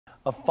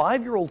A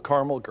 5-year-old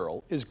Carmel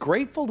girl is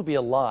grateful to be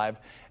alive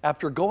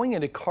after going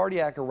into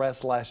cardiac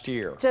arrest last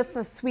year. Just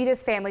the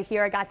sweetest family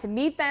here. I got to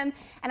meet them,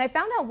 and I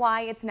found out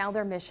why it's now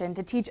their mission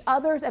to teach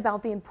others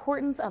about the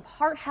importance of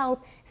heart health,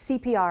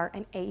 CPR,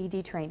 and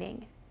AED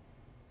training.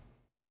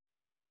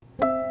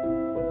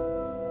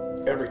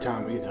 Every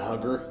time we get to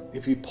hug her,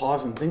 if you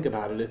pause and think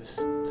about it, it's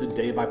a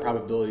day by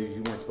probability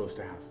you weren't supposed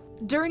to have.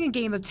 During a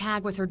game of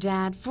tag with her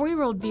dad,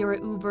 4-year-old Vera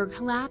Uber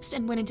collapsed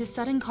and went into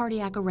sudden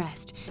cardiac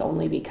arrest.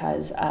 Only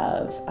because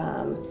of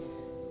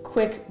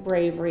quick,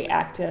 brave,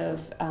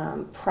 reactive,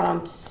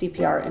 prompt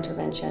CPR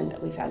intervention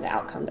that we've had the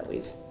outcome that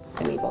we've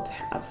been able to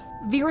have.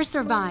 Vera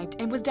survived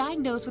and was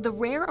diagnosed with a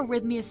rare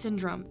arrhythmia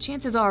syndrome.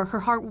 Chances are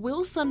her heart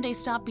will someday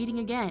stop beating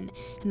again,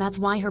 and that's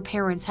why her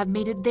parents have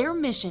made it their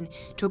mission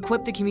to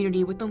equip the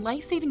community with the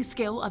life-saving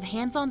skill of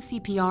hands-on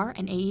CPR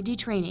and AED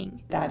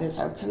training. That is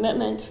our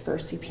commitment for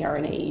CPR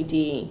and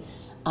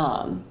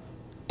AED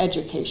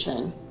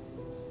education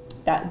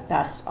that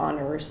best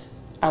honors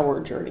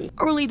our journey.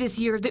 Early this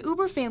year, the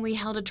Uber family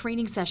held a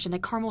training session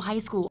at Carmel High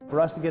School. For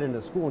us to get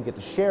into school and get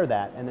to share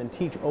that and then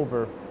teach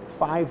over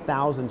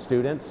 5,000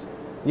 students,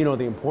 you know,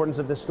 the importance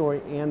of this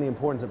story and the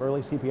importance of early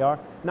CPR,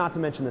 not to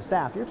mention the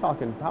staff, you're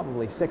talking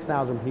probably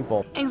 6,000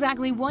 people.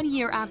 Exactly 1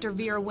 year after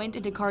Vera went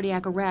into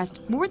cardiac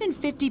arrest, more than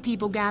 50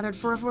 people gathered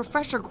for a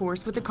refresher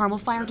course with the Carmel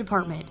Fire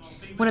Department.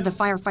 One of the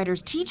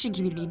firefighters teaching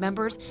community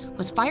members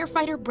was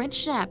firefighter Brent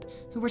Shep,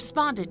 who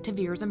responded to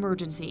Vera's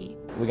emergency.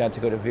 We got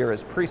to go to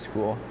Vera's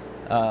preschool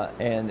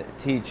and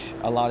teach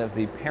a lot of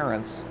the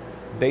parents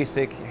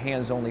basic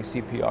hands-only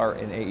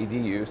CPR and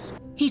AED use.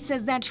 He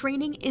says that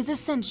training is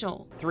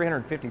essential.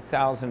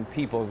 350,000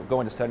 people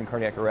go into sudden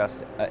cardiac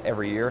arrest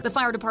every year. The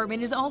fire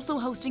department is also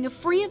hosting a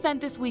free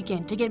event this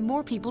weekend to get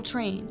more people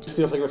trained. It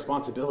feels like a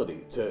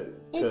responsibility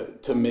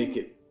to make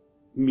it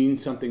mean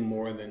something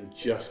more than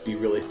just be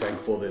really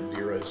thankful that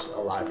Vera's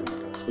alive and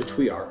with us, which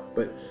we are,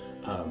 but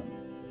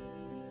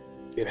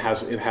it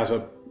has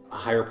a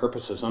higher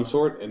purpose of some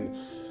sort, and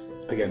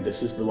again,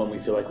 this is the one we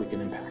feel like we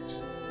can impact.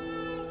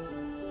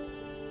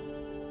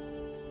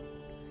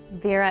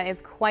 Vera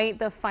is quite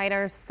the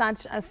fighter,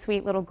 such a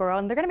sweet little girl,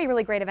 and they're going to be a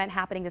really great event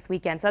happening this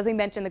weekend. So as we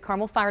mentioned, the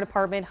Carmel Fire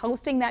Department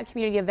hosting that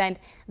community event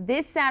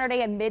this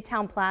Saturday at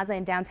Midtown Plaza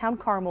in downtown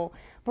Carmel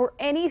for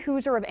any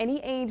Hoosier of any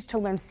age to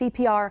learn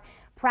CPR,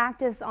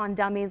 practice on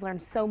dummies, learn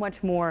so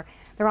much more.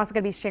 They're also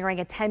going to be sharing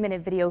a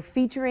 10-minute video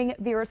featuring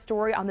Vera's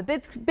story on the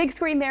big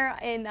screen there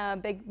in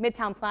big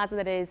Midtown Plaza.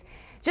 That is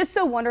just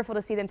so wonderful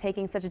to see them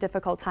taking such a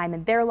difficult time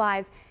in their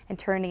lives and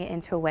turning it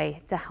into a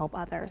way to help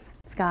others.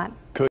 Scott.